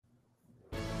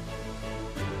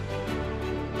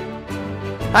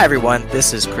Hi everyone,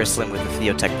 this is Chris Lim with the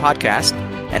Theotech Podcast,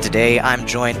 and today I'm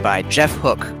joined by Jeff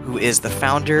Hook, who is the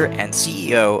founder and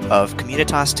CEO of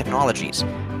Communitas Technologies,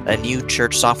 a new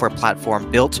church software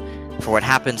platform built for what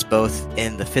happens both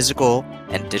in the physical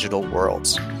and digital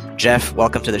worlds. Jeff,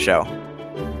 welcome to the show.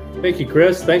 Thank you,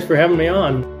 Chris. Thanks for having me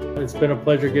on. It's been a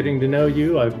pleasure getting to know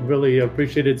you. I've really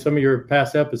appreciated some of your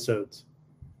past episodes.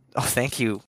 Oh, thank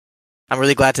you. I'm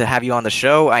really glad to have you on the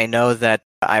show. I know that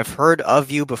I've heard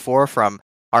of you before from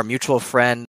our mutual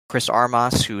friend, Chris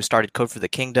Armas, who started Code for the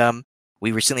Kingdom.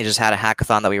 We recently just had a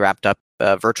hackathon that we wrapped up,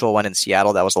 a virtual one in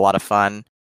Seattle. That was a lot of fun.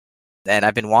 And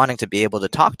I've been wanting to be able to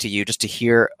talk to you just to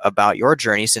hear about your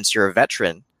journey since you're a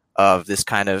veteran of this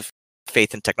kind of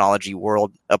faith and technology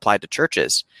world applied to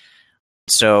churches.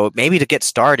 So maybe to get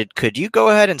started, could you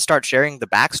go ahead and start sharing the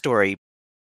backstory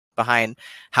behind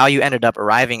how you ended up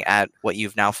arriving at what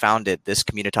you've now founded, this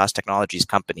Communitas Technologies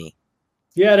company?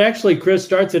 Yeah, it actually, Chris,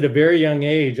 starts at a very young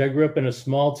age. I grew up in a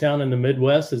small town in the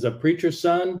Midwest as a preacher's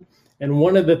son. And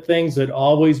one of the things that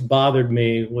always bothered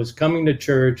me was coming to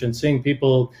church and seeing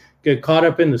people get caught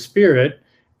up in the spirit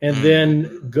and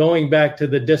then going back to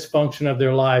the dysfunction of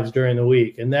their lives during the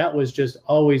week. And that was just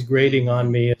always grating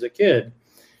on me as a kid.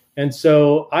 And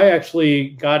so I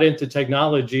actually got into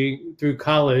technology through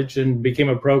college and became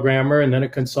a programmer and then a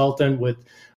consultant with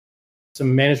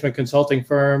some management consulting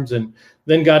firms, and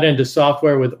then got into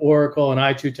software with Oracle and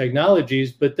i2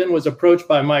 Technologies, but then was approached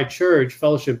by my church,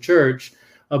 Fellowship Church,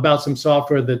 about some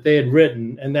software that they had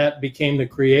written. And that became the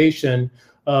creation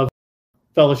of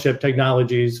Fellowship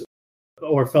Technologies,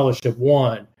 or Fellowship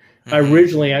One. I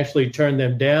originally actually turned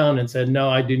them down and said, no,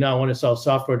 I do not want to sell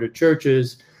software to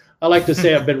churches. I like to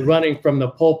say I've been running from the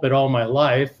pulpit all my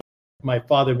life, my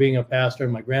father being a pastor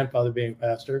and my grandfather being a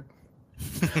pastor.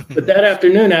 But that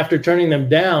afternoon, after turning them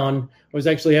down, I was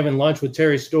actually having lunch with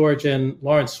Terry Storch and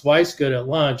Lawrence Swicegood at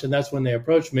lunch, and that's when they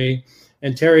approached me.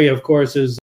 And Terry, of course,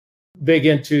 is big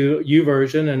into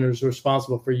YouVersion and is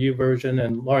responsible for YouVersion,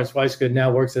 and Lawrence Swicegood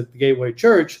now works at the Gateway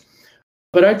Church.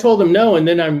 But I told him no, and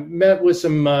then I met with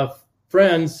some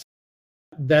friends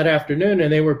that afternoon,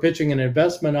 and they were pitching an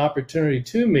investment opportunity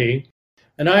to me.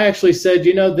 And I actually said,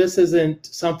 this isn't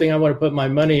something I want to put my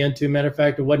money into. Matter of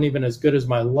fact, it wasn't even as good as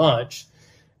my lunch.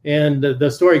 And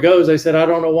the story goes, I said, I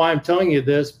don't know why I'm telling you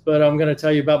this, but I'm going to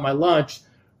tell you about my lunch.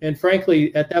 And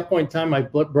frankly, at that point in time, my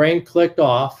brain clicked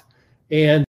off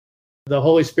and the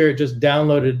Holy Spirit just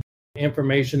downloaded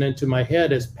information into my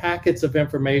head as packets of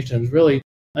information. It was really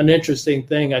an interesting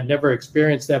thing. I'd never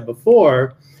experienced that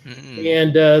before.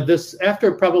 And this,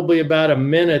 after probably about a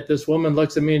minute, this woman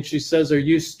looks at me and she says, "Are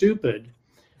you stupid?"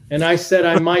 And I said,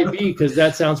 I might be, because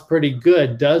that sounds pretty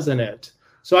good, doesn't it?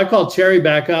 So I called Terry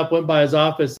back up, went by his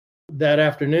office that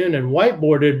afternoon and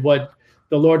whiteboarded what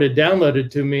the Lord had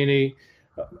downloaded to me. And he,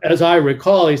 as I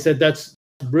recall, he said, "That's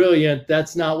brilliant.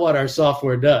 That's not what our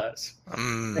software does."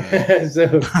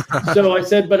 So I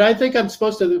said, but I think I'm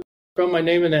supposed to throw my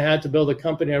name in the hat to build a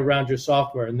company around your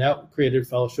software. And that created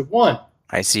Fellowship One.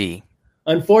 I see.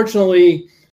 Unfortunately,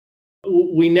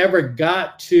 we never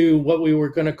got to what we were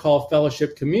going to call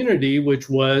Fellowship Community, which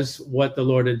was what the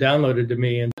Lord had downloaded to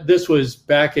me. And this was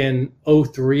back in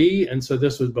 2003. And so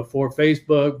this was before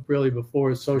Facebook, really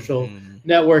before social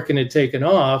networking had taken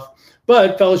off.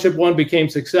 But Fellowship One became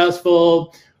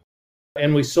successful,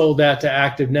 and we sold that to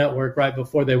Active Network right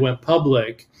before they went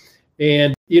public.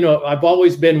 And, I've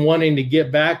always been wanting to get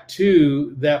back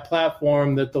to that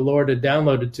platform that the Lord had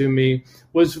downloaded to me,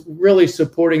 was really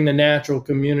supporting the natural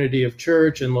community of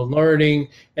church and the learning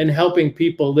and helping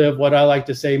people live what I like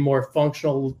to say more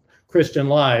functional Christian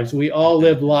lives. We all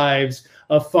live lives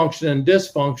of function and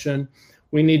dysfunction.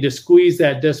 We need to squeeze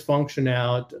that dysfunction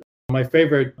out. My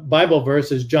favorite Bible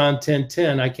verse is John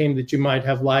 10:10. I came that you might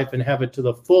have life and have it to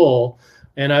the full.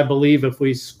 And I believe if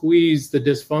we squeeze the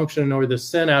dysfunction or the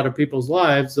sin out of people's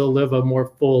lives, they'll live a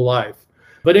more full life.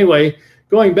 But anyway,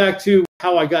 going back to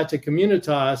how I got to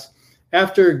Communitas,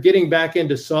 after getting back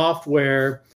into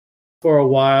software for a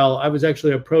while, I was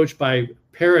actually approached by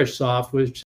ParishSoft,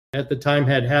 which at the time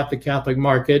had half the Catholic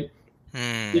market,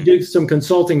 to do some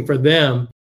consulting for them.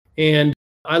 And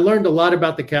I learned a lot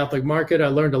about the Catholic market. I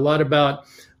learned a lot about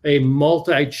a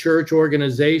multi-church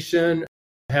organization,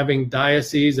 having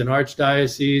dioceses and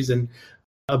archdioceses, and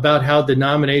about how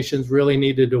denominations really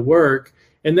needed to work.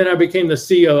 And then I became the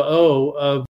COO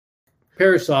of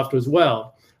ParishSoft as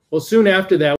well. Well, soon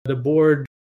after that, the board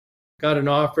got an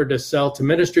offer to sell to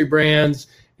Ministry Brands.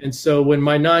 And so when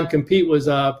my non-compete was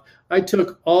up, I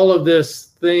took all of this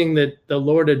thing that the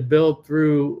Lord had built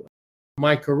through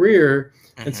my career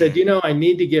and said, I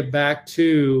need to get back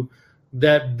to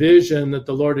that vision that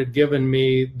the Lord had given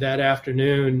me that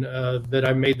afternoon that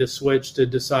I made the switch to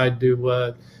decide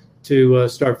to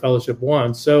start Fellowship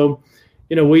One. So,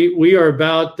 we are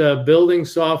about building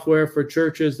software for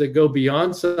churches that go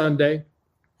beyond Sunday,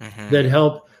 that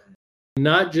help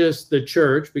not just the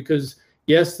church, because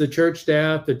yes, the church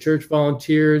staff, the church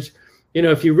volunteers,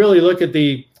 if you really look at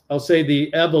I'll say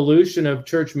the evolution of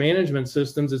church management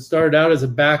systems, it started out as a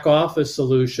back office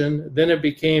solution. Then it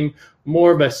became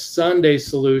more of a Sunday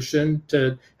solution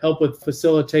to help with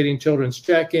facilitating children's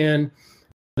check-in,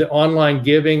 the online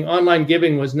giving. Online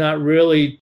giving was not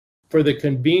really for the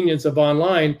convenience of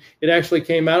online. It actually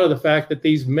came out of the fact that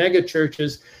these mega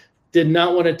churches did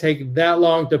not want to take that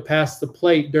long to pass the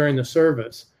plate during the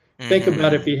service. Think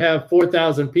about if you have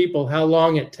 4,000 people, how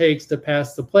long it takes to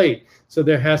pass the plate. So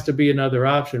there has to be another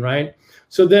option, right?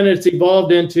 So then it's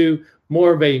evolved into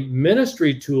more of a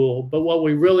ministry tool. But what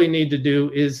we really need to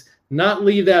do is not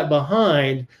leave that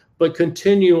behind, but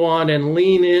continue on and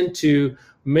lean into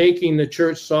making the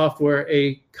church software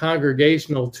a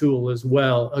congregational tool as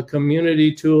well, a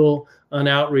community tool, an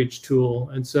outreach tool.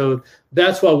 And so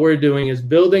that's what we're doing, is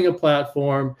building a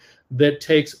platform that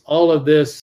takes all of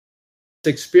this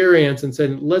experience and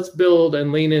saying, let's build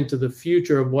and lean into the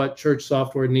future of what church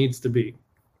software needs to be.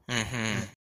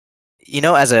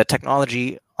 As a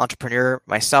technology entrepreneur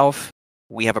myself,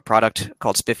 we have a product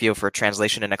called Spiffio for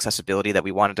translation and accessibility that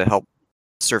we wanted to help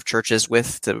serve churches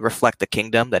with, to reflect the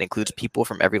kingdom that includes people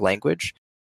from every language.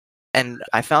 And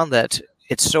I found that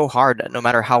it's so hard, no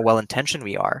matter how well-intentioned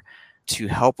we are, to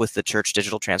help with the church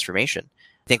digital transformation.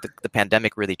 I think the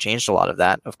pandemic really changed a lot of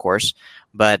that, of course,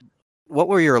 but what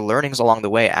were your learnings along the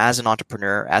way as an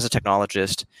entrepreneur, as a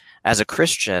technologist, as a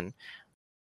Christian,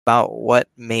 about what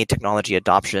made technology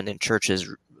adoption in churches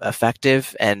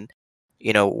effective, and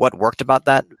what worked about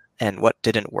that and what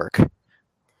didn't work?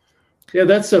 Yeah,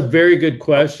 that's a very good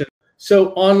question.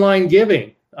 So online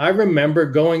giving, I remember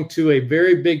going to a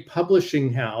very big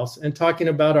publishing house and talking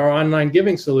about our online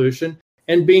giving solution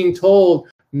and being told,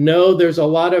 no, there's a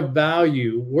lot of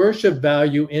value, worship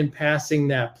value in passing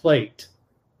that plate.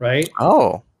 Right?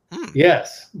 Oh.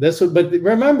 Yes. But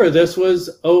remember, this was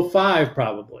 2005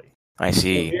 probably. I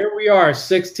see. So here we are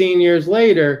 16 years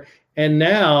later, and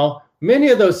now many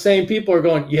of those same people are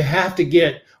going, you have to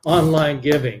get online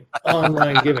giving,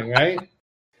 right?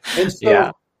 And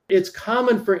so it's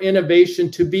common for innovation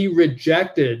to be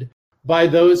rejected by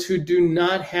those who do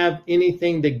not have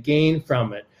anything to gain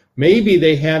from it. Maybe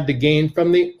they have to gain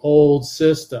from the old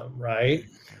system, right?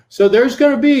 So there's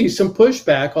going to be some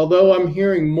pushback, although I'm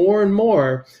hearing more and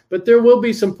more, but there will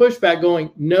be some pushback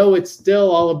going, no, it's still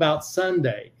all about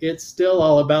Sunday. It's still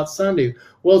all about Sunday.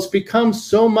 Well, it's become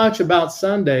so much about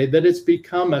Sunday that it's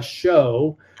become a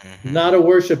show, not a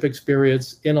worship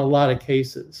experience in a lot of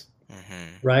cases,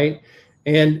 right?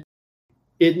 And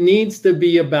it needs to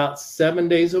be about 7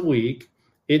 days a week.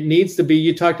 It needs to be,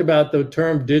 you talked about the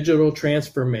term digital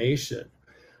transformation.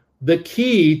 The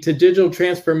key to digital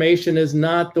transformation is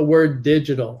not the word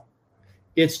digital.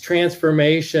 It's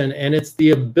transformation, and it's the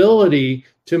ability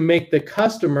to make the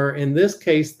customer, in this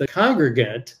case, the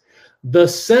congregant, the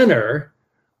center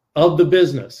of the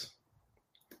business,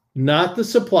 not the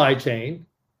supply chain,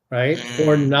 right?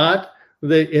 Or not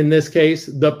in this case,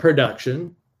 the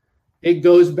production. It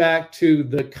goes back to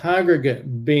the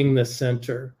congregant being the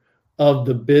center of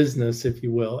the business, if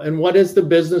you will. And what is the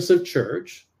business of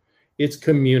church? It's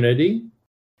community,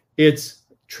 it's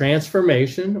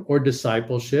transformation or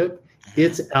discipleship,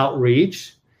 it's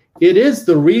outreach, it is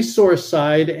the resource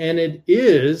side, and it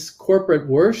is corporate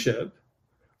worship.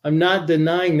 I'm not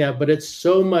denying that, but it's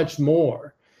so much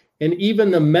more. And even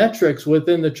the metrics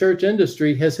within the church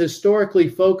industry has historically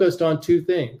focused on two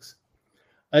things: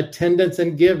 attendance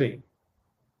and giving,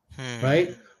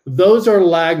 right? Those are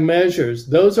lag measures.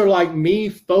 Those are like me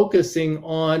focusing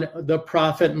on the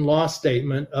profit and loss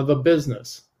statement of a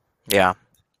business. Yeah.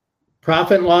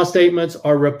 Profit and loss statements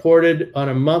are reported on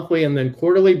a monthly and then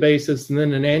quarterly basis and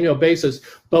then an annual basis.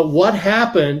 But what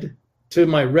happened to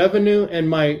my revenue and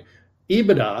my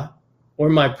EBITDA or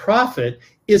my profit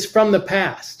is from the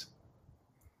past.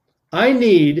 I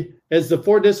need, as the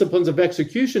 4 disciplines of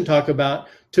execution talk about,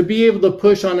 to be able to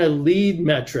push on a lead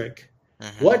metric.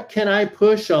 What can I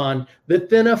push on that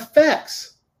then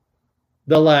affects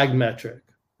the lag metric,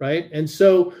 right? And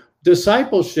so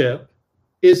discipleship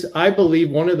is, I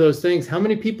believe, one of those things. How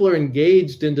many people are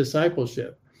engaged in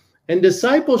discipleship? And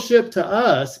discipleship to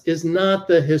us is not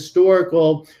the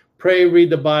historical pray,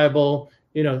 read the Bible.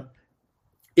 It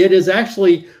is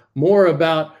actually more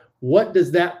about, what does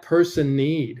that person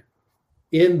need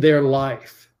in their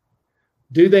life?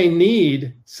 Do they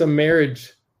need some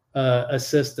marriage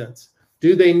assistance?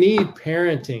 Do they need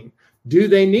parenting? Do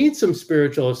they need some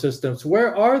spiritual assistance?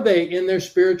 Where are they in their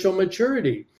spiritual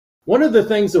maturity? One of the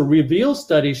things the Reveal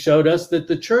study showed us that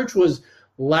the church was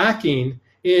lacking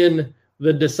in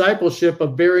the discipleship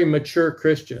of very mature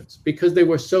Christians because they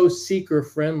were so seeker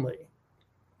friendly,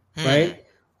 right?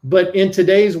 But in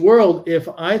today's world, if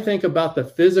I think about the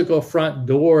physical front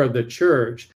door of the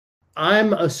church,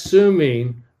 I'm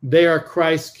assuming they are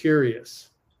Christ curious,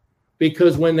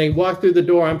 because when they walk through the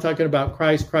door, I'm talking about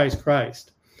Christ, Christ,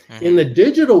 Christ. In the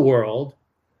digital world,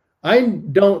 I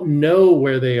don't know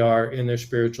where they are in their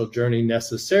spiritual journey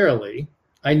necessarily.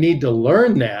 I need to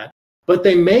learn that, but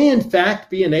they may in fact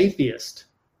be an atheist.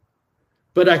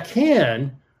 But I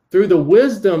can, through the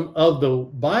wisdom of the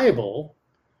Bible,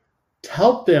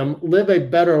 help them live a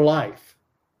better life.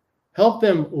 Help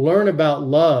them learn about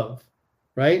love,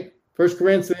 right? 1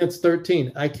 Corinthians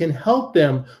 13. I can help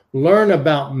them learn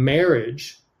about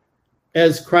marriage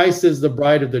as Christ is the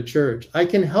bride of the church. I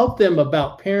can help them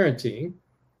about parenting,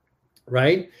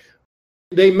 right?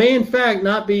 They may in fact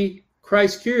not be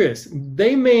Christ curious.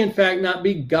 They may in fact not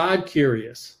be God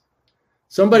curious.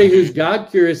 Somebody who's God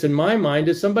curious in my mind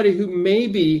is somebody who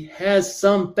maybe has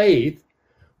some faith,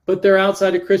 but they're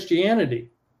outside of Christianity.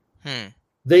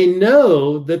 They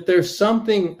know that there's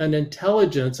something, an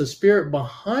intelligence, a spirit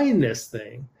behind this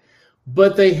thing,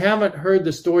 but they haven't heard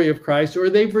the story of Christ, or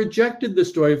they've rejected the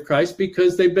story of Christ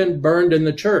because they've been burned in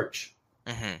the church,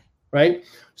 right?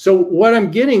 So what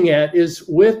I'm getting at is,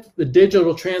 with the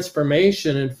digital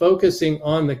transformation and focusing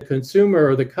on the consumer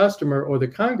or the customer or the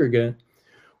congregant,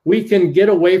 we can get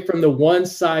away from the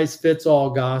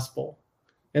one-size-fits-all gospel.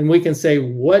 And we can say,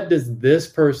 what does this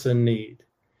person need?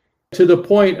 To the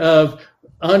point of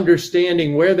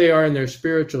understanding where they are in their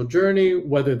spiritual journey,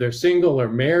 whether they're single or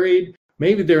married,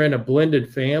 maybe they're in a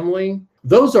blended family.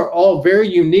 Those are all very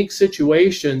unique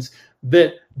situations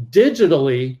that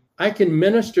digitally I can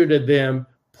minister to them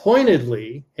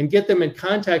pointedly and get them in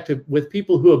contact with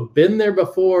people who have been there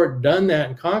before, done that,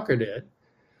 and conquered it,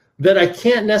 that I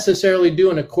can't necessarily do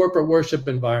in a corporate worship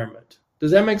environment. Does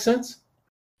that make sense?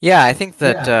 Yeah, I think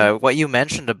that what you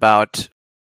mentioned about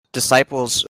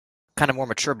disciples, kind of more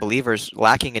mature believers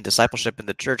lacking in discipleship in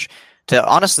the church,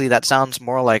 honestly, that sounds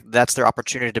more like that's their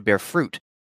opportunity to bear fruit.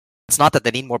 It's not that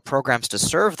they need more programs to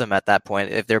serve them at that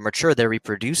point. If they're mature, they're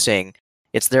reproducing.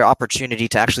 It's their opportunity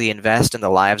to actually invest in the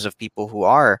lives of people who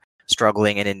are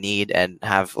struggling and in need and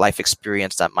have life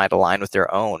experience that might align with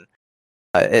their own.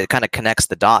 It kind of connects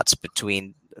the dots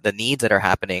between the needs that are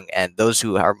happening and those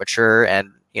who are mature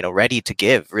and ready to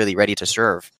give, really ready to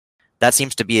serve. That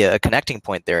seems to be a connecting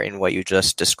point there in what you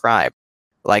just described.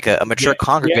 Like a mature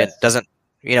congregant doesn't,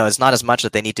 it's not as much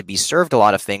that they need to be served a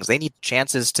lot of things. They need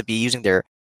chances to be using their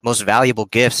most valuable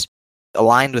gifts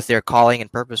aligned with their calling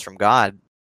and purpose from God,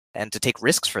 and to take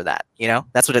risks for that.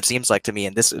 That's what it seems like to me.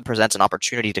 And this presents an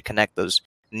opportunity to connect those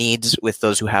needs with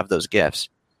those who have those gifts.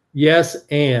 Yes,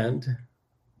 and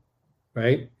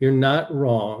right, you're not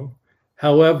wrong.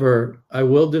 However, I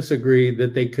will disagree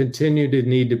that they continue to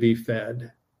need to be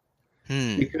fed,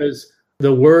 because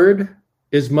the word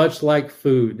is much like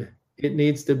food. It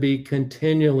needs to be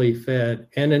continually fed.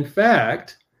 And in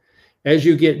fact, as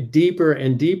you get deeper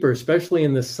and deeper, especially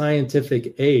in the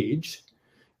scientific age,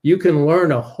 you can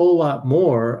learn a whole lot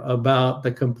more about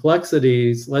the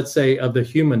complexities, let's say, of the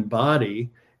human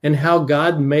body and how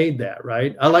God made that,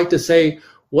 right? I like to say,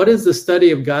 what is the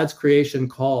study of God's creation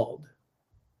called?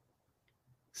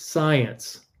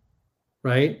 Science,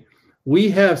 right?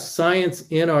 We have science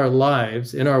in our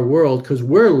lives, in our world, because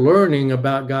we're learning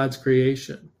about God's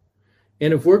creation.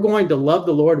 And if we're going to love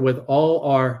the Lord with all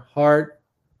our heart,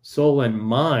 soul, and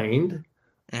mind,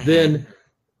 then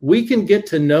we can get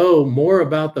to know more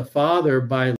about the Father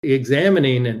by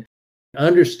examining and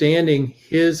understanding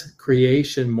his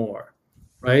creation more,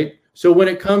 right? So when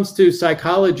it comes to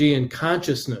psychology and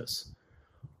consciousness,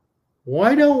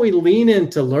 why don't we lean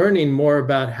into learning more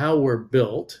about how we're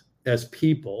built as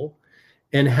people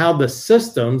and how the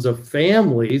systems of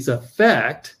families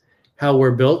affect how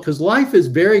we're built? Because life is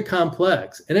very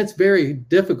complex and it's very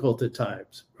difficult at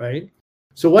times, right?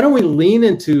 So why don't we lean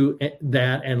into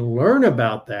that and learn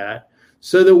about that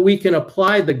so that we can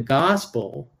apply the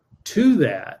gospel to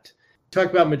that?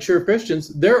 Talk about mature Christians.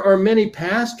 There are many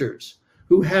pastors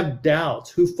who have doubts,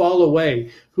 who fall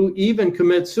away, who even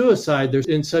commit suicide. They're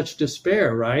in such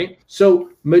despair, right? So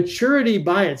maturity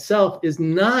by itself is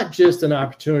not just an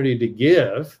opportunity to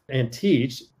give and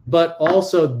teach, but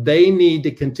also they need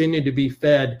to continue to be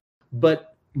fed,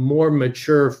 but more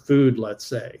mature food, let's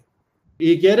say.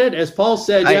 You get it? As Paul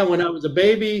said, when I was a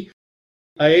baby,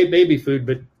 I ate baby food,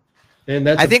 but And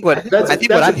that's I think what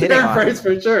I'm hitting on, paraphrase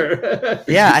for sure.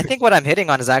 yeah, I think what I'm hitting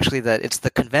on is actually that it's the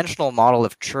conventional model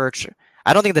of church.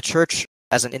 I don't think the church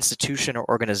as an institution or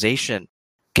organization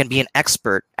can be an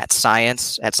expert at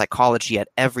science, at psychology, at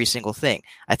every single thing.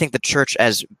 I think the church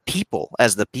as people,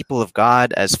 as the people of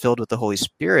God, as filled with the Holy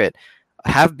Spirit,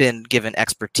 have been given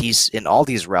expertise in all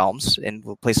these realms, in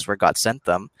places where God sent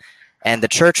them. And the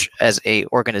church as a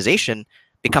organization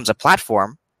becomes a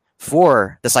platform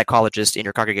for the psychologist in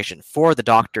your congregation, for the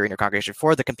doctor in your congregation,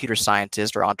 for the computer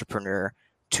scientist or entrepreneur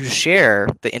to share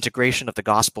the integration of the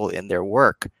gospel in their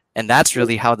work. And that's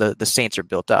really how the saints are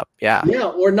built up. Yeah. Yeah,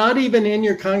 or not even in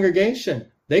your congregation.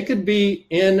 They could be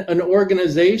in an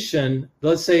organization,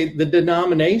 let's say the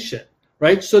denomination,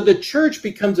 right? So the church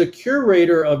becomes a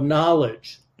curator of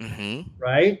knowledge,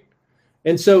 right?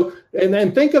 And so, and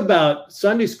then think about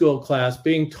Sunday school class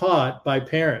being taught by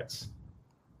parents,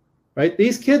 right?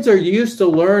 These kids are used to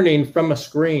learning from a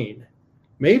screen.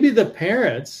 Maybe the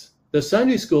parents, the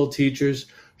Sunday school teachers,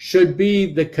 should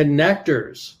be the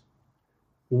connectors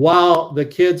while the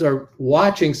kids are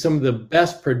watching some of the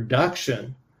best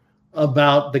production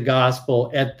about the gospel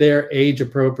at their age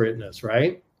appropriateness,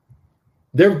 right?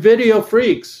 They're video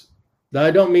freaks.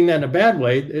 I don't mean that in a bad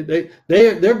way.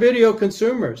 They're video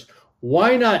consumers.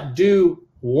 Why not do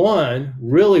one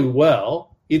really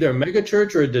well, either a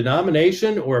megachurch or a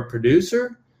denomination or a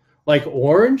producer like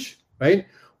Orange, right?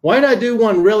 Why not do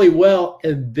one really well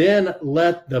and then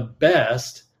let the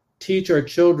best teach our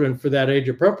children for that age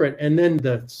appropriate? And then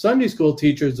the Sunday school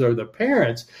teachers or the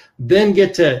parents then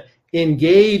get to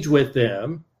engage with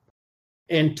them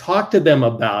and talk to them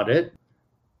about it.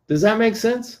 Does that make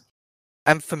sense?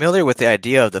 I'm familiar with the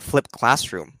idea of the flipped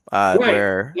classroom,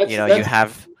 where you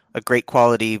have a great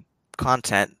quality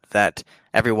content that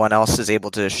everyone else is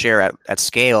able to share at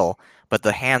scale, but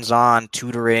the hands-on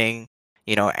tutoring,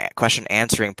 question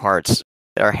answering parts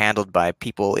are handled by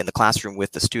people in the classroom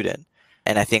with the student.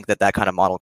 And I think that kind of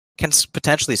model can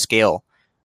potentially scale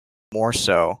more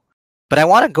so. But I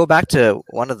want to go back to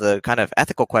one of the kind of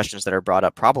ethical questions that are brought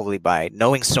up probably by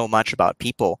knowing so much about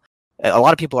people. A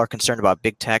lot of people are concerned about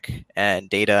big tech and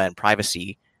data and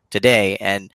privacy today.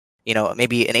 And,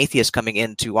 maybe an atheist coming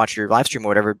in to watch your live stream or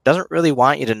whatever doesn't really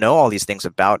want you to know all these things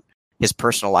about his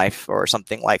personal life or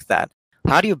something like that.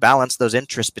 How do you balance those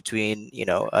interests between,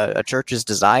 a church's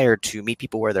desire to meet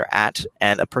people where they're at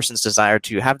and a person's desire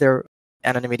to have their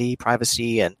anonymity,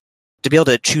 privacy, and to be able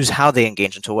to choose how they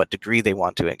engage and to what degree they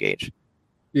want to engage?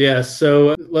 Yeah,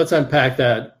 so let's unpack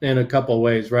that in a couple of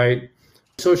ways, right?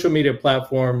 Social media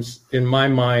platforms, in my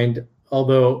mind,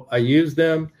 although I use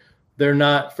them, they're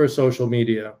not for social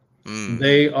media.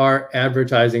 They are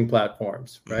advertising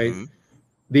platforms, right?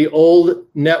 The old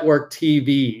network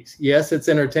TVs, yes, it's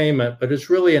entertainment, but it's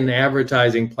really an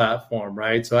advertising platform,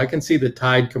 right? So I can see the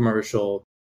Tide commercial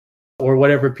or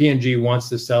whatever P&G wants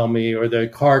to sell me, or the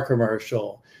car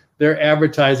commercial. They're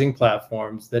advertising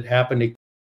platforms that happen to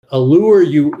allure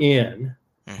you in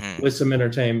with some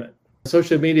entertainment.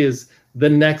 Social media is the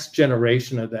next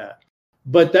generation of that.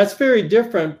 But that's very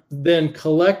different than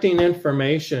collecting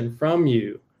information from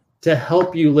you to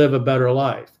help you live a better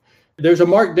life. There's a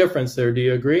marked difference there. Do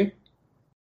you agree?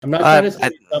 I'm not trying to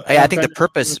say I think the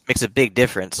purpose makes a big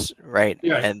difference, right?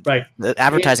 Yeah, and right. The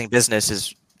advertising business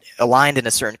is aligned in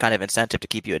a certain kind of incentive to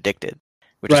keep you addicted,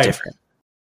 which is different.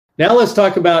 Now let's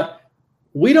talk about,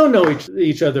 we don't know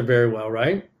each other very well,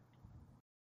 right?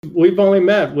 We've only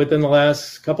met within the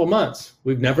last couple months.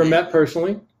 We've never met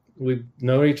personally. We've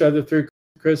known each other through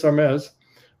Chris Armez.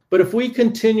 But if we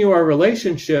continue our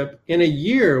relationship in a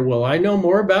year, will I know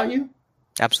more about you?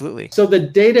 Absolutely. So the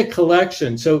data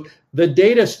collection, so the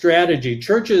data strategy,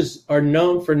 churches are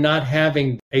known for not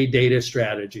having a data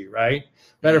strategy, right?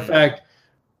 Matter of fact,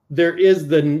 there is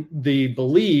the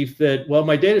belief that, well,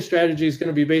 my data strategy is going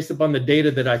to be based upon the data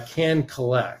that I can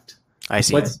collect. I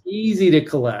see. What's easy to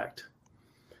collect.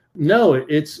 No,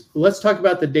 let's talk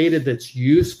about the data that's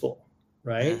useful,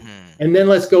 right? And then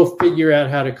let's go figure out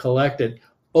how to collect it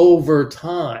over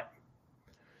time.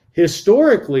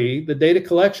 Historically, the data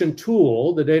collection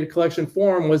tool, the data collection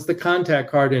form was the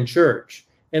contact card in church.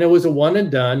 And it was a one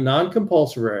and done,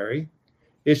 non-compulsory.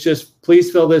 It's just, please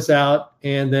fill this out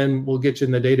and then we'll get you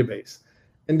in the database.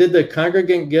 And did the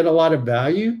congregant get a lot of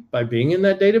value by being in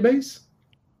that database?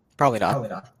 Probably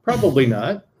not. Probably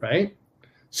not, right?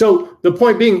 So the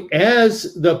point being,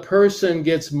 as the person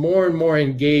gets more and more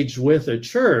engaged with a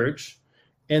church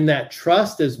and that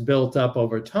trust is built up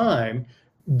over time,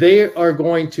 they are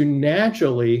going to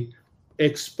naturally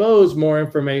expose more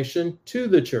information to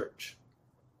the church.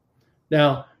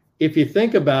 Now, if you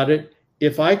think about it,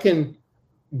 if I can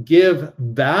give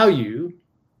value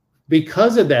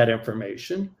because of that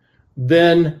information,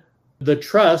 then the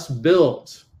trust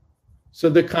builds. So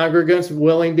the congregant's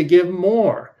willing to give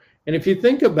more. And if you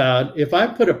think about, if I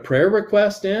put a prayer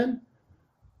request in,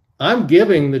 I'm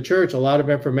giving the church a lot of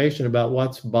information about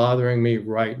what's bothering me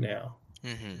right now.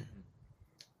 Mm-hmm.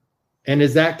 And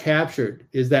is that captured?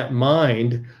 Is that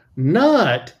mined?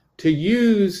 Not to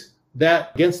use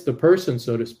that against the person,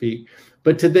 so to speak,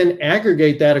 but to then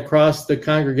aggregate that across the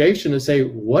congregation and say,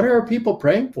 what are people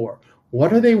praying for?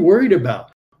 What are they worried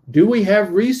about? Do we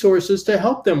have resources to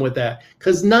help them with that?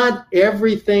 Because not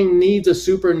everything needs a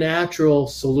supernatural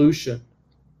solution.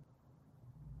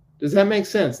 Does that make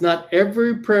sense? Not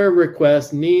every prayer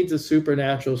request needs a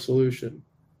supernatural solution.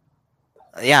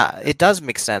 Yeah, it does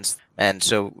make sense. And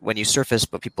so when you surface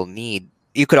what people need,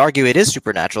 you could argue it is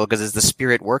supernatural because it's the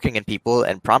Spirit working in people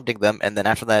and prompting them, and then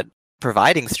after that,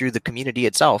 providing through the community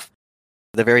itself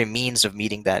the very means of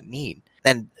meeting that need.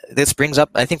 And this brings up,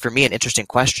 I think for me, an interesting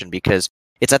question, because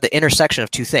it's at the intersection of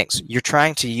two things. You're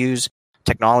trying to use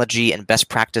technology and best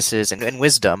practices and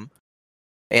wisdom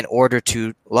in order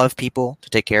to love people, to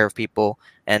take care of people,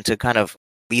 and to kind of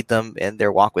lead them in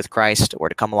their walk with Christ or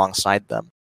to come alongside them.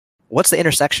 What's the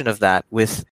intersection of that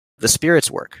with the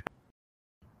Spirit's work?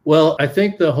 Well, I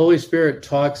think the Holy Spirit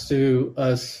talks to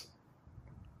us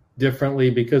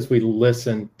differently because we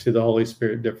listen to the Holy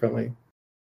Spirit differently.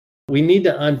 We need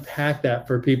to unpack that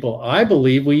for people. I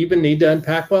believe we even need to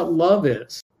unpack what love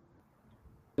is.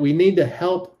 We need to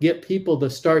help get people to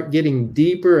start getting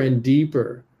deeper and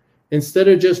deeper. Instead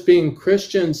of just being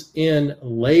Christians in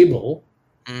label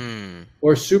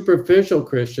or superficial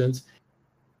Christians.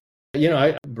 You know,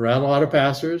 I around a lot of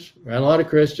pastors, around a lot of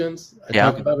Christians. I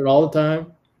talk about it all the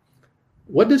time.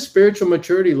 What does spiritual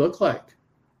maturity look like?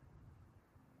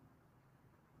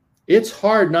 It's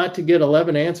hard not to get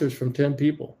 11 answers from 10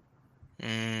 people.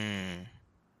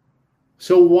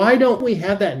 So why don't we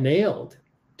have that nailed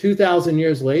 2,000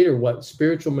 years later, what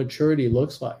spiritual maturity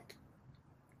looks like?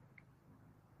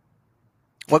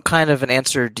 What kind of an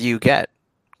answer do you get?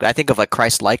 I think of like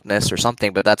Christ-likeness or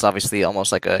something, but that's obviously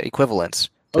almost like an equivalence.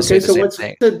 Okay, so what's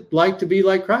it like to be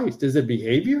like Christ? Is it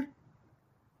behavior?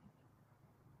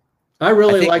 I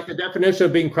really like the definition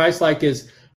of being Christ-like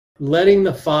is letting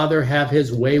the Father have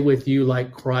his way with you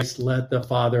like Christ let the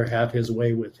Father have his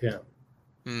way with him.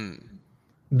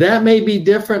 That may be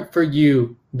different for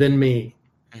you than me,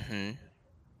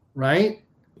 right?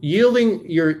 Yielding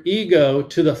your ego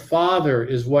to the Father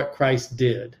is what Christ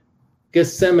did.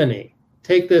 Gethsemane,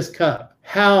 take this cup.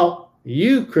 How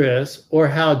you, Chris, or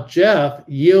how Jeff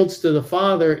yields to the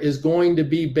Father is going to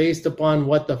be based upon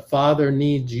what the Father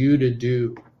needs you to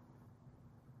do.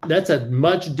 That's a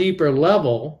much deeper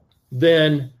level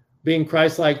than being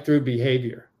Christ-like through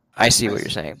behavior. I see what you're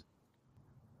saying.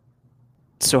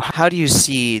 So how do you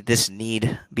see this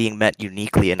need being met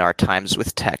uniquely in our times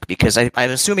with tech? Because I'm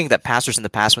assuming that pastors in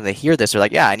the past, when they hear this, they're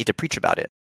like, yeah, I need to preach about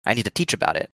it. I need to teach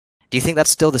about it. Do you think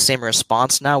that's still the same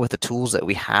response now with the tools that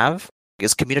we have?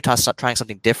 Is Communitas not trying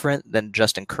something different than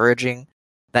just encouraging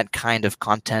that kind of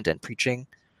content and preaching?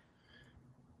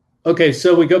 Okay,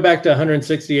 so we go back to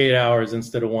 168 hours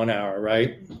instead of 1 hour,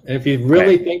 right? And if you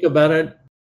really think about it,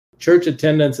 church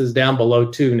attendance is down below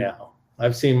 2 now.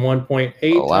 I've seen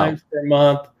 1.8 times per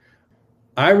month.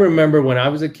 I remember when I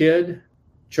was a kid,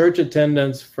 church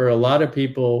attendance for a lot of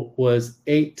people was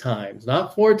 8 times,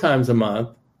 not 4 times a month,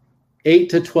 8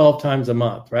 to 12 times a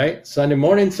month, right? Sunday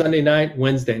morning, Sunday night,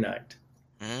 Wednesday night.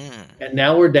 And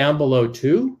now we're down below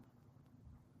 2.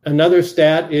 Another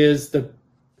stat is the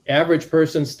average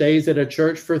person stays at a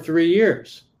church for 3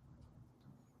 years.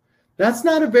 That's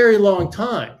not a very long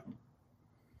time.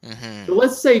 So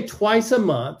let's say twice a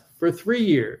month for 3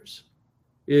 years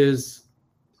is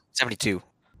 72.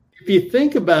 If you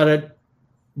think about it,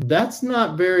 that's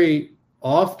not very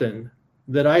often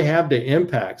that I have to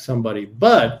impact somebody.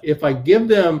 But if I give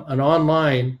them an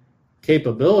online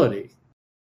capability,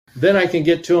 then I can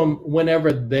get to them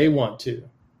whenever they want to.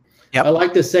 I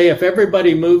like to say, if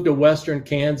everybody moved to Western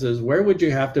Kansas, where would you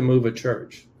have to move a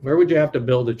church? Where would you have to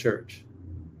build a church?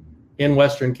 In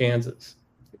Western Kansas.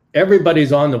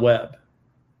 Everybody's on the web.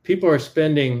 People are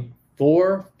spending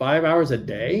 4-5 hours a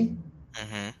day.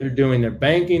 They're doing their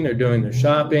banking, they're doing their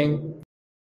shopping.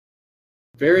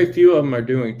 Very few of them are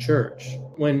doing church.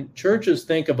 When churches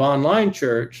think of online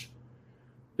church,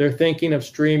 they're thinking of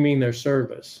streaming their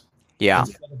service.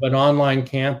 Instead of an online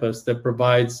campus that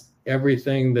provides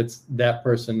everything that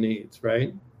person needs,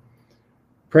 right?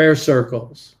 Prayer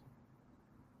circles,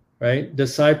 right?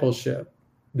 Discipleship,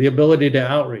 the ability to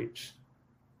outreach.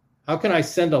 How can I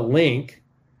send a link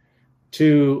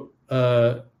to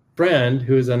a friend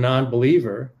who is a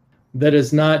non-believer that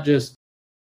is not just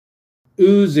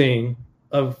oozing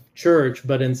of church,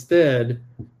 but instead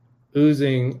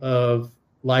oozing of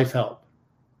life help.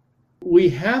 We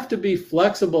have to be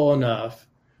flexible enough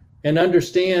and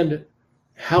understand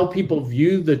how people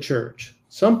view the church.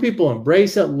 Some people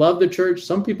embrace it, love the church.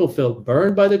 Some people feel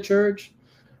burned by the church.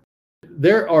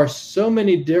 There are so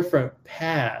many different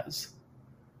paths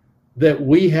that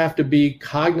we have to be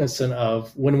cognizant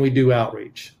of when we do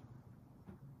outreach.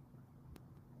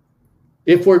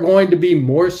 If we're going to be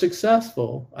more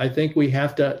successful, I think we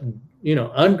have to,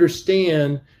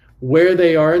 understand where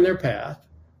they are in their path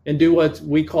and do what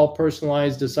we call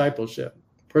personalized discipleship,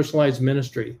 personalized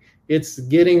ministry. It's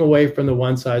getting away from the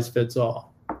one size fits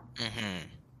all. Mm-hmm.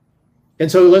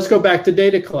 And so let's go back to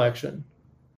data collection.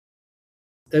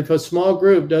 If a small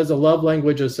group does a love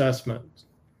language assessment,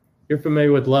 you're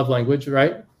familiar with love language,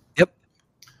 right? Yep.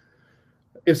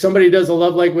 If somebody does a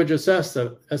love language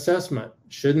assessment,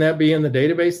 shouldn't that be in the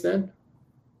database then?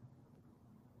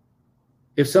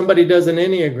 If somebody does an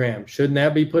Enneagram, shouldn't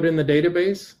that be put in the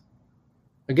database?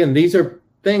 Again, these are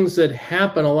things that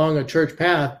happen along a church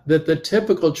path that the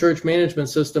typical church management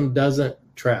system doesn't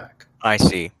track. I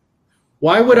see.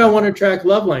 Why would I want to track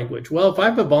love language? Well, if I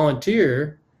have a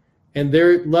volunteer and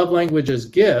their love language is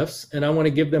gifts and I want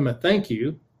to give them a thank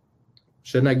you,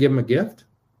 shouldn't I give them a gift?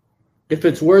 If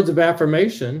it's words of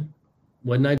affirmation,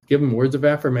 wouldn't I give them words of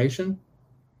affirmation?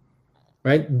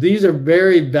 Right? These are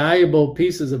very valuable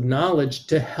pieces of knowledge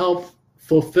to help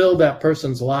fulfill that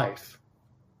person's life.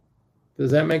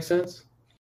 Does that make sense?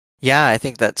 Yeah, I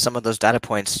think that some of those data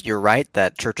points, you're right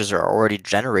that churches are already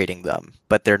generating them,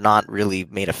 but they're not really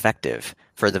made effective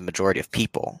for the majority of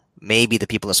people. Maybe the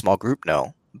people in a small group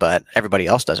know, but everybody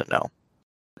else doesn't know.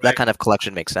 Right. That kind of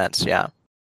collection makes sense, yeah.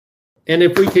 And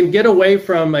if we can get away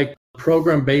from a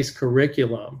program-based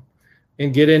curriculum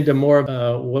and get into more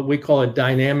of what we call a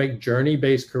dynamic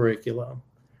journey-based curriculum,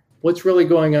 what's really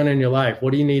going on in your life?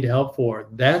 What do you need help for?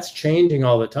 That's changing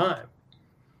all the time.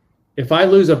 If I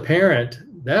lose a parent,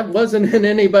 that wasn't in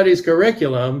anybody's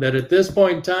curriculum, that at this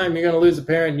point in time, you're going to lose a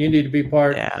parent and you need to be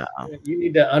part. Yeah. You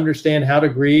need to understand how to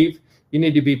grieve. You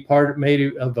need to be part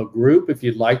maybe of a group if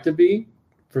you'd like to be,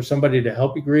 for somebody to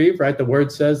help you grieve, right? The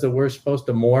word says that we're supposed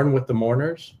to mourn with the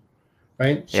mourners,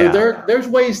 right? So there's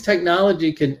ways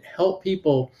technology can help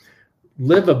people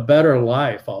live a better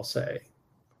life, I'll say.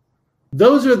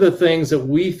 Those are the things that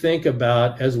we think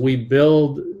about as we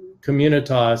build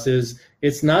Communitas. Is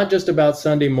it's not just about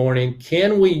Sunday morning.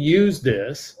 Can we use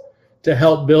this to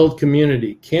help build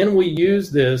community? Can we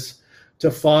use this to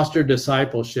foster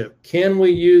discipleship? Can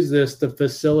we use this to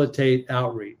facilitate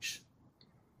outreach?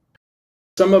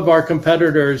 Some of our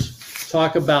competitors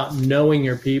talk about knowing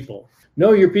your people.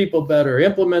 Know your people better.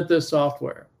 Implement this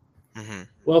software. Mm-hmm.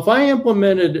 Well, if I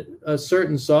implemented a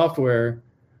certain software,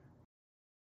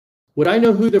 would I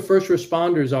know who the first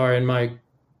responders are in my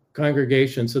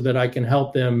congregation so that I can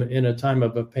help them in a time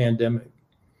of a pandemic?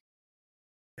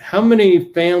 How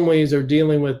many families are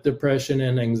dealing with depression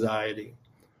and anxiety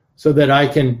so that I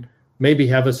can maybe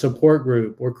have a support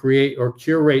group or create or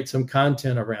curate some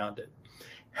content around it?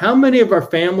 How many of our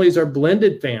families are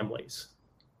blended families?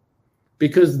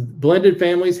 Because blended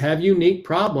families have unique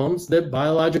problems that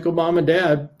biological mom and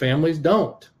dad families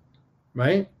don't,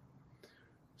 right?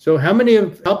 So how many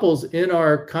of couples in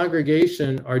our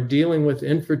congregation are dealing with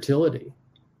infertility?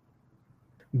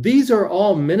 These are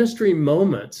all ministry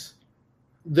moments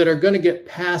that are going to get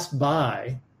passed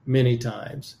by many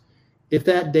times if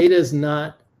that data is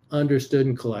not understood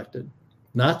and collected,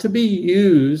 not to be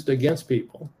used against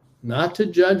people, not to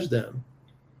judge them,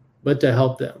 but to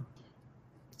help them.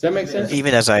 Does that make sense?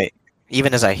 Even as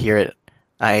I hear it,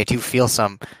 I do feel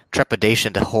some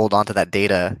trepidation to hold on to that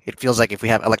data. It feels like if we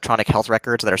have electronic health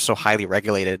records that are so highly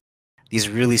regulated, these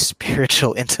really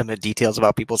spiritual, intimate details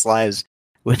about people's lives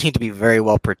would need to be very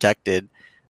well protected,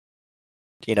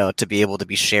 to be able to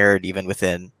be shared even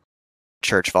within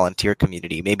church volunteer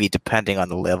community, maybe depending on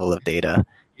the level of data.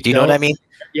 Do you know what I mean?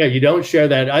 Yeah, you don't share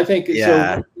that. I think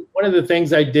so. One of the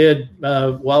things I did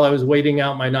while I was waiting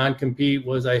out my non-compete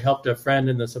was I helped a friend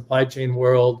in the supply chain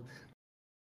world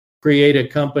create a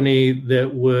company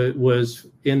that was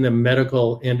in the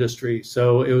medical industry.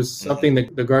 So it was something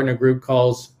that the Gartner Group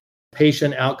calls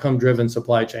patient outcome-driven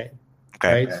supply chain.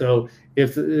 Okay. Right? So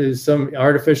if there's some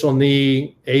artificial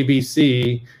knee,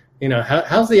 ABC,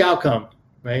 how's the outcome,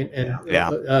 right? And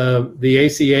the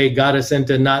ACA got us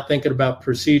into not thinking about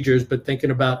procedures, but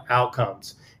thinking about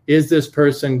outcomes. Is this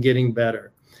person getting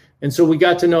better? And so we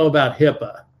got to know about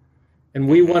HIPAA. And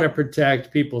we want to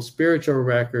protect people's spiritual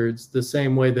records the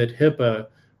same way that HIPAA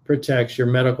protects your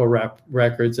medical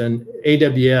records. And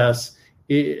AWS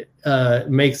it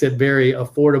makes it very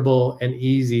affordable and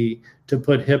easy to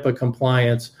put HIPAA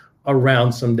compliance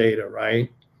around some data, right?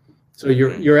 So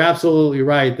you're absolutely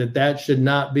right that should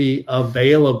not be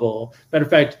available. Matter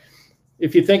of fact,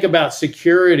 if you think about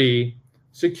security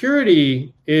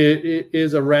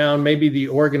is around maybe the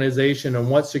organization and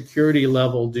what security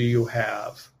level do you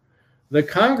have. The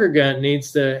congregant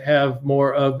needs to have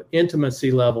more of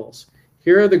intimacy levels.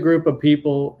 Here are the group of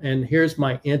people, and here's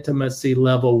my intimacy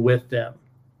level with them.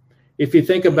 If you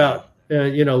think about,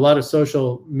 a lot of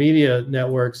social media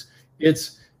networks,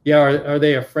 it's, are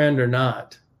they a friend or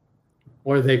not?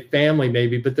 Or are they family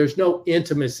maybe, but there's no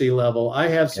intimacy level. I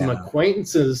have some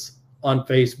acquaintances on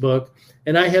Facebook,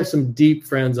 and I have some deep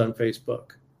friends on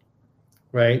Facebook,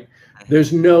 right?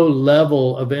 There's no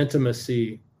level of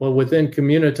intimacy. Well, within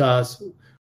Communitas,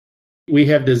 we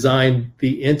have designed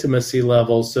the intimacy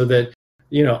level so that,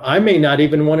 I may not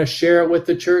even want to share it with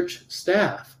the church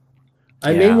staff.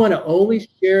 I may want to only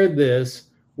share this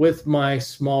with my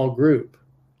small group.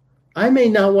 I may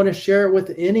not want to share it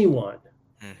with anyone.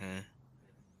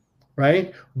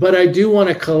 Right? But I do want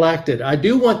to collect it. I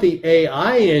do want the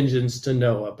AI engines to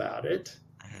know about it.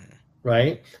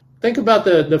 Right? Think about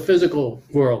the physical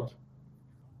world.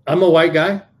 I'm a white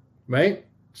guy, right?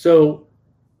 So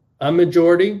I'm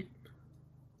majority.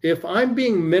 If I'm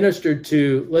being ministered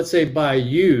to, let's say by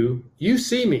you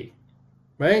see me,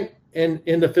 right?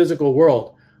 In the physical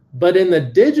world. But in the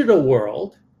digital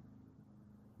world,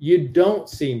 you don't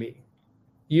see me.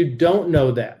 You don't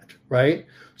know that, right?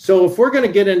 So if we're going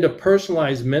to get into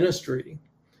personalized ministry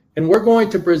and we're going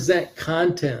to present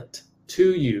content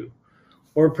to you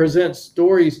or present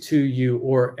stories to you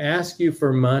or ask you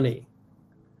for money,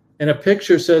 and a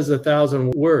picture says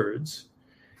 1,000 words,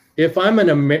 if I'm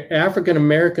an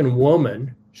African-American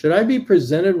woman, should I be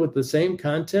presented with the same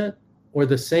content or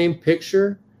the same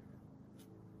picture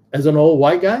as an old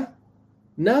white guy?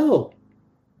 No.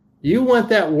 You want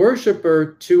that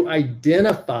worshiper to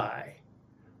identify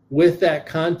with that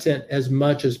content as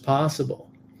much as possible.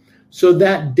 So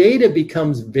that data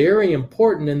becomes very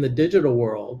important in the digital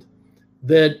world,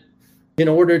 that in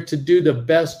order to do the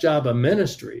best job of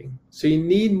ministry, so you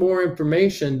need more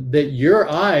information that your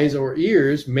eyes or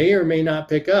ears may or may not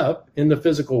pick up in the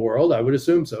physical world. I would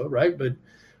assume so, right?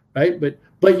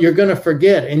 But you're going to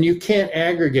forget, and you can't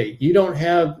aggregate. You don't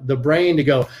have the brain to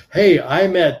go, hey, I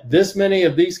met this many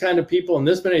of these kind of people and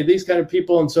this many of these kind of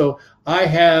people, and so I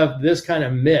have this kind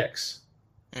of mix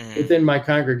within my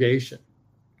congregation.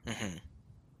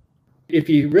 If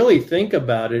you really think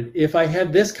about it, if I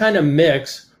had this kind of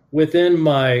mix within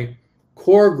my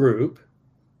core group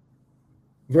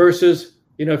versus,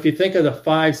 if you think of the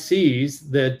 5 C's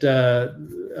that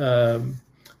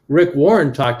Rick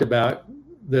Warren talked about,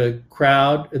 the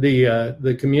crowd,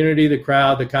 the community, the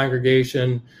crowd, the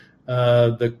congregation,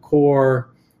 the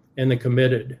core, and the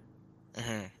committed.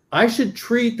 I should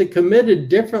treat the committed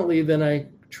differently than I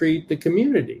treat the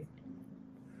community.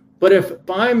 But if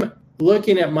I'm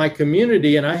looking at my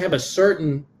community and I have a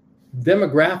certain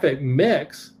demographic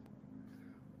mix,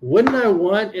 wouldn't I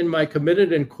want in my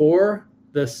committed and core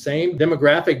the same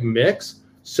demographic mix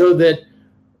so that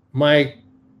my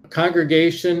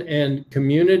congregation and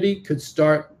community could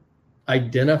start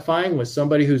identifying with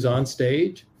somebody who's on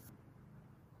stage?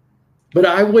 But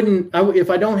if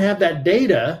I don't have that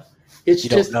data, it's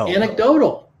just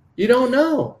anecdotal. You don't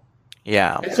know.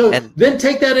 Yeah. And then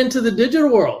take that into the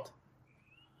digital world.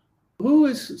 Who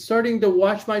is starting to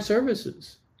watch my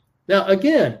services? Now,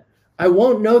 again, I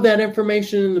won't know that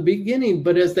information in the beginning,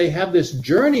 but as they have this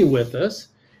journey with us,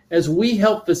 as we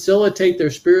help facilitate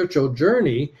their spiritual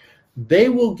journey, they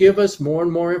will give us more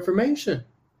and more information.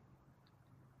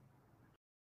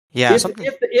 Yeah.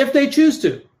 If they choose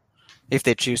to. If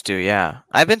they choose to, yeah.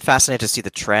 I've been fascinated to see the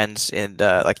trends in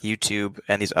like YouTube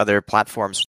and these other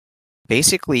platforms.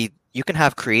 Basically, you can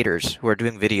have creators who are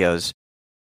doing videos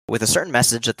with a certain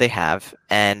message that they have,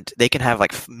 and they can have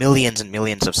like millions and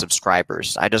millions of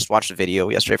subscribers. I just watched a video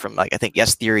yesterday from I think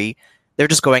Yes Theory. They're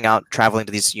just going out, traveling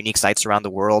to these unique sites around the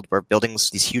world where building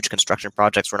these huge construction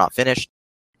projects were not finished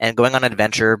and going on an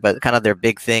adventure. But kind of their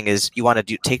big thing is you want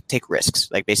to take risks,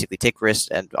 like basically take risks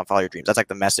and follow your dreams. That's like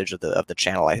the message of the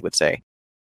channel, I would say.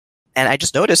 And I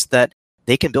just noticed that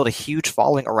they can build a huge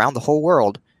following around the whole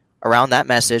world, around that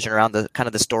message and around the kind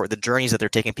of the story, the journeys that they're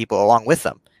taking people along with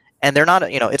them. And they're not,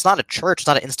 it's not a church, it's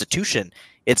not an institution.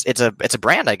 It's a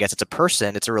brand, I guess. It's a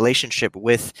person. It's a relationship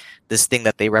with this thing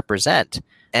that they represent.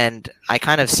 And I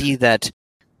kind of see that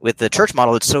with the church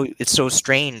model, it's so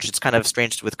strange. It's kind of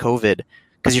strange with COVID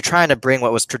because you're trying to bring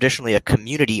what was traditionally a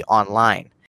community online.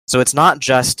 So it's not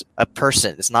just a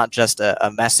person. It's not just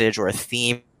a message or a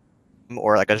theme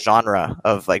or like a genre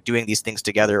of like doing these things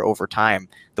together over time,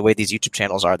 the way these YouTube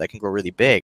channels are that can grow really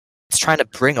big. It's trying to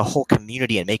bring a whole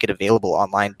community and make it available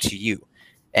online to you.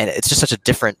 And it's just such a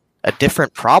different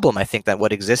problem, I think, than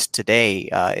what exists today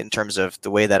in terms of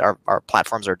the way that our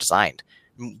platforms are designed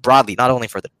broadly, not only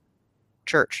for the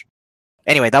church.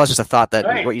 Anyway, that was just a thought that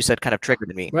Right. what you said kind of triggered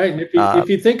in me. Right. And if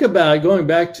you think about going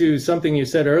back to something you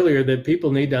said earlier that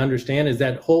people need to understand is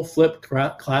that whole flipped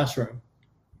classroom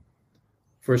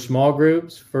for small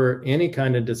groups, for any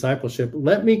kind of discipleship.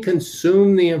 Let me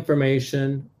consume the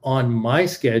information on my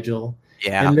schedule,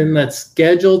 and then let's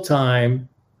schedule time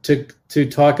to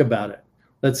talk about it.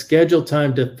 Let's schedule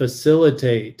time to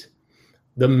facilitate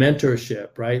the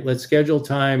mentorship, right? Let's schedule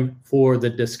time for the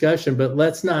discussion, but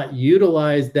let's not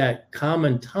utilize that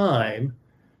common time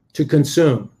to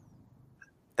consume.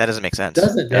 That doesn't make sense.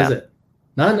 Does it?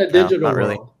 Not in a digital world.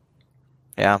 Really.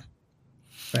 Yeah.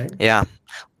 Right? Yeah.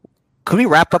 Could we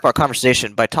wrap up our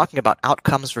conversation by talking about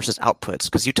outcomes versus outputs?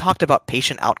 Because you talked about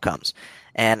patient outcomes.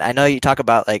 And I know you talk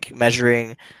about like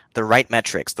measuring the right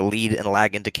metrics, the lead and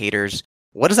lag indicators.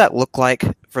 What does that look like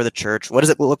for the church? What does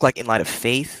it look like in light of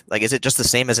faith? Like, is it just the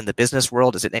same as in the business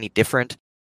world? Is it any different?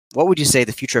 What would you say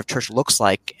the future of church looks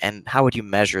like, and how would you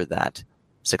measure that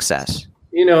success?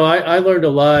 You know, I learned a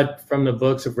lot from the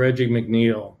books of Reggie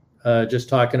McNeil, just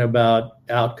talking about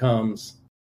outcomes.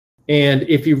 And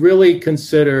if you really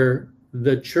consider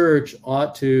the church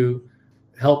ought to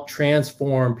help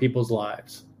transform people's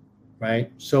lives, right?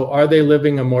 So are they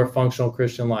living a more functional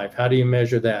Christian life? How do you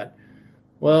measure that?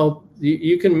 Well,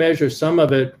 you can measure some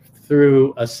of it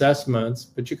through assessments,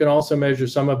 but you can also measure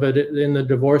some of it in the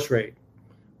divorce rate,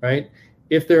 right?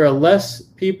 If there are less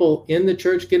people in the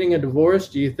church getting a divorce,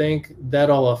 do you think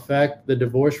that'll affect the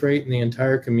divorce rate in the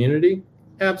entire community?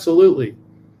 Absolutely,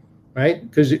 right?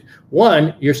 Because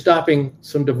one, you're stopping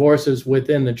some divorces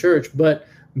within the church, but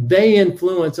they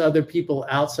influence other people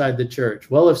outside the church.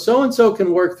 Well, if so-and-so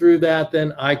can work through that,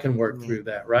 then I can work through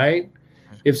that, right?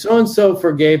 If so-and-so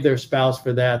forgave their spouse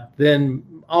for that,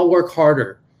 then I'll work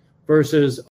harder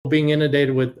versus being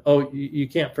inundated with, oh, you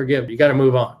can't forgive, you got to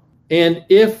move on. And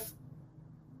if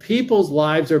people's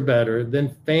lives are better,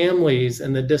 then families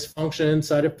and the dysfunction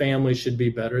inside of families should be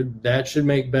better. That should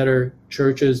make better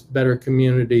churches, better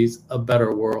communities, a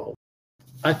better world.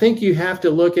 I think you have to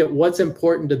look at what's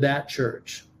important to that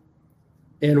church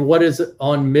and what is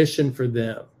on mission for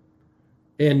them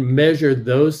and measure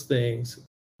those things,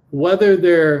 whether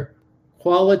they're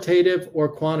qualitative or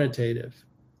quantitative.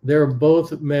 They're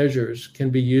both measures can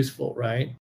be useful,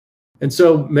 right? And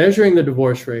so measuring the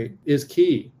divorce rate is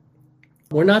key.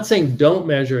 We're not saying don't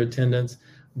measure attendance,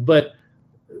 but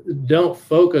don't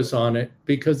focus on it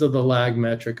because of the lag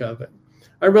metric of it.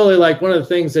 I really like one of the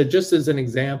things that, just as an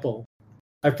example,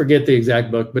 I forget the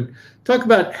exact book, but talk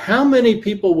about how many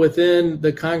people within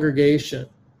the congregation,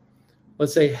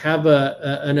 let's say, have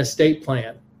an estate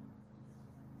plan.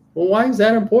 Well, why is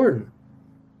that important?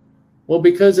 Well,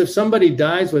 because if somebody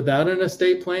dies without an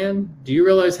estate plan, do you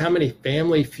realize how many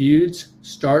family feuds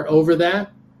start over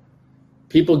that?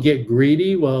 People get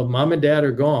greedy. Well, mom and dad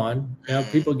are gone. Now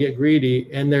people get greedy,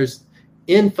 and there's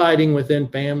infighting within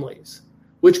families,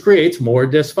 which creates more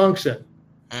dysfunction,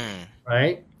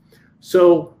 right?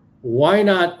 So why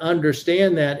not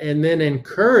understand that and then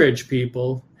encourage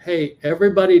people, hey,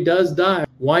 everybody does die.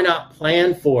 Why not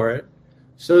plan for it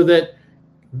so that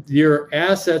your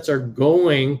assets are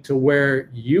going to where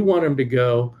you want them to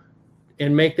go,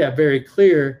 and make that very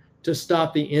clear to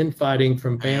stop the infighting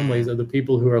from families of the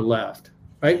people who are left,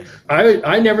 right?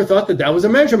 I never thought that was a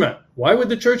measurement. Why would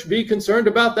the church be concerned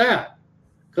about that?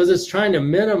 Because it's trying to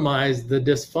minimize the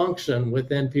dysfunction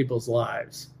within people's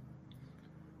lives.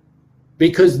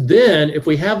 Because then if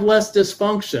we have less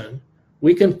dysfunction,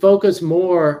 we can focus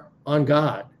more on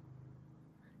God.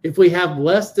 If we have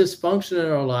less dysfunction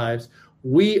in our lives,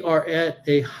 we are at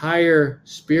a higher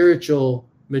spiritual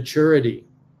maturity.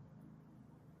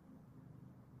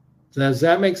 Does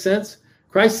that make sense?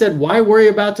 Christ said, why worry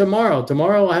about tomorrow?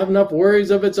 Tomorrow will have enough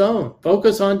worries of its own.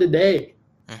 Focus on today,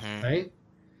 right?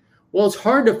 Well, it's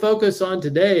hard to focus on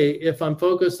today if I'm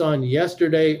focused on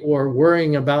yesterday or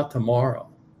worrying about tomorrow.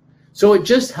 So it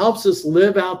just helps us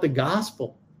live out the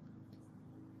gospel.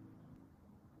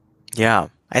 Yeah,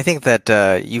 I think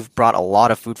that you've brought a lot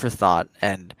of food for thought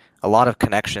and a lot of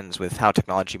connections with how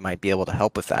technology might be able to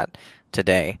help with that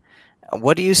today.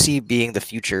 What do you see being the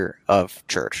future of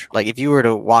church? Like if you were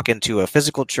to walk into a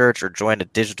physical church or join a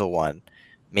digital one,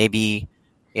 maybe,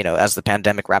 as the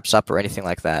pandemic wraps up or anything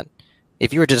like that,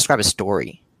 if you were to describe a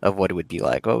story of what it would be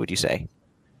like, what would you say?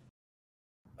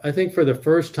 I think for the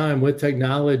first time with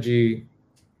technology,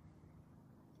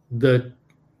 the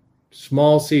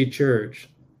small C church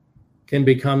can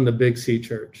become the big C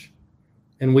church.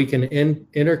 And we can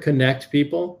interconnect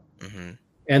people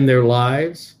and their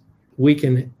lives. We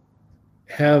can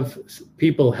have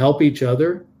people help each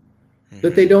other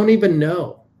that they don't even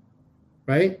know,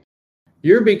 right?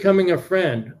 You're becoming a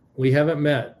friend we haven't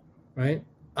met, right?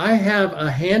 I have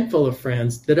a handful of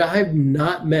friends that I've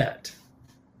not met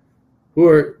who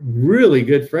are really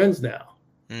good friends now,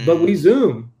 but we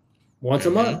Zoom once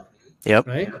a month,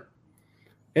 right?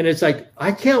 And it's like,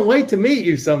 I can't wait to meet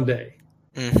you someday,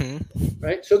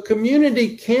 right? So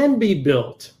community can be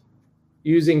built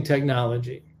using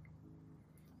technology,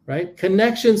 right?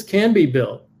 Connections can be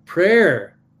built.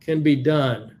 Prayer can be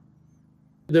done.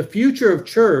 The future of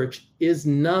church is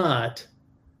not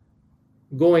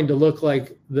going to look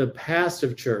like the past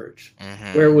of church,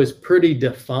 where it was pretty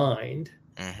defined.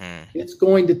 It's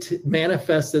going to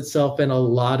manifest itself in a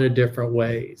lot of different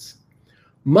ways.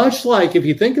 Much like, if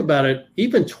you think about it,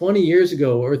 even 20 years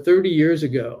ago or 30 years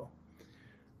ago,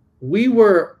 we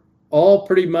were all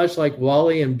pretty much like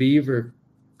Wally and Beaver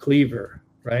Cleaver,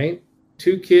 right?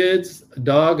 2 kids, a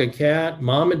dog, a cat,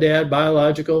 mom and dad,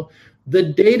 biological.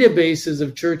 The databases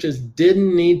of churches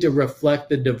didn't need to reflect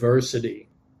the diversity.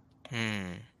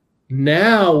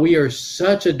 Now we are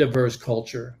such a diverse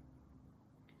culture.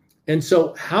 And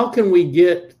so how can we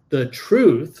get the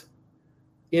truth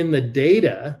in the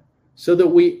data so that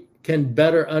we can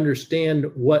better understand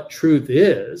what truth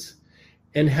is,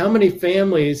 and how many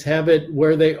families have it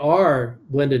where they are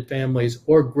blended families,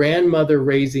 or grandmother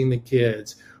raising the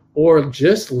kids, or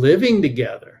just living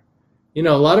together? You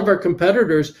know, a lot of our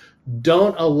competitors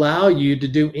don't allow you to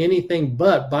do anything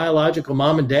but biological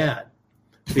mom and dad,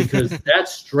 because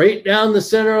that's straight down the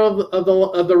center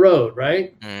of the road,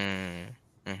 right?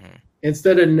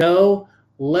 Instead of, no,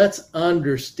 let's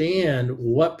understand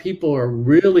what people are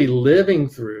really living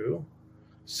through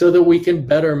so that we can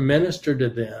better minister to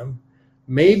them.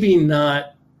 Maybe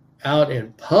not out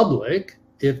in public,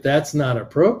 if that's not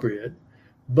appropriate,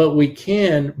 but we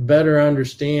can better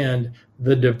understand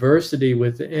the diversity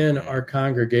within our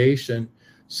congregation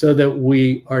so that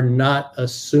we are not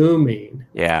assuming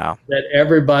that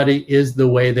everybody is the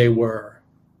way they were,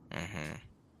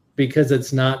 because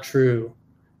it's not true.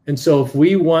 And so if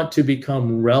we want to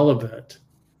become relevant,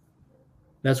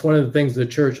 that's one of the things the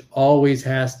church always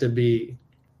has to be,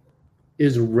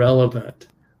 is relevant.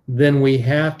 Then we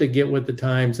have to get with the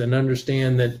times and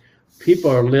understand that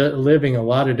people are living a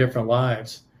lot of different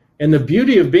lives. And the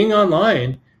beauty of being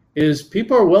online is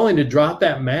people are willing to drop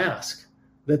that mask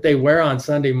that they wear on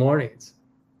Sunday mornings.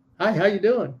 Hi, how you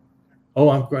doing? Oh,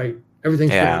 I'm great.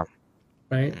 Everything's great.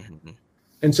 Right?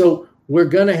 And so we're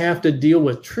going to have to deal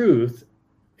with truth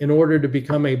in order to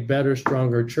become a better,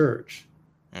 stronger church.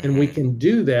 And we can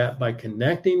do that by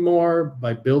connecting more,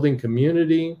 by building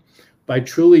community, by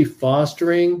truly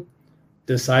fostering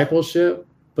discipleship,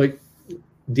 but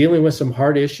dealing with some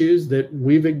hard issues that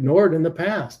we've ignored in the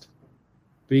past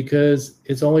because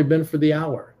it's only been for the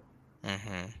hour.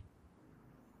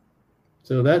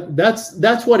 So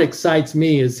that's what excites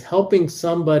me, is helping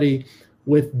somebody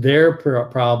with their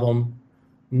problem,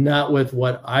 not with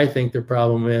what I think their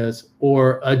problem is,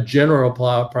 or a general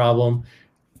problem.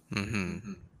 I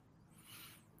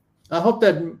hope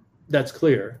that's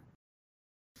clear.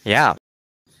 Yeah.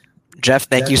 Jeff,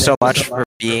 thank you so much for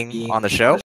being on the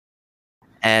show.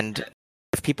 And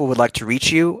if people would like to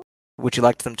reach you, would you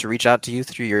like them to reach out to you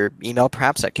through your email,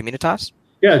 perhaps, at Communitas?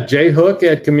 Yeah,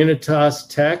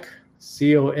 jhook@CommunitasTech,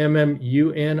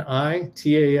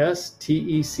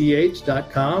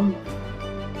 CommunitasTech.com.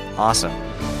 Awesome.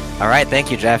 All right.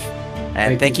 Thank you, Jeff.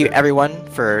 And thank you, everyone,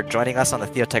 for joining us on the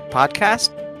Theotech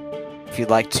podcast. If you'd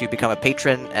like to become a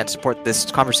patron and support this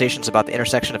conversations about the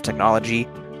intersection of technology,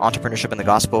 entrepreneurship, and the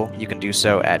gospel, you can do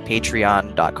so at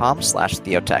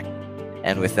patreon.com/Theotech.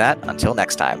 And with that, until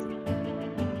next time.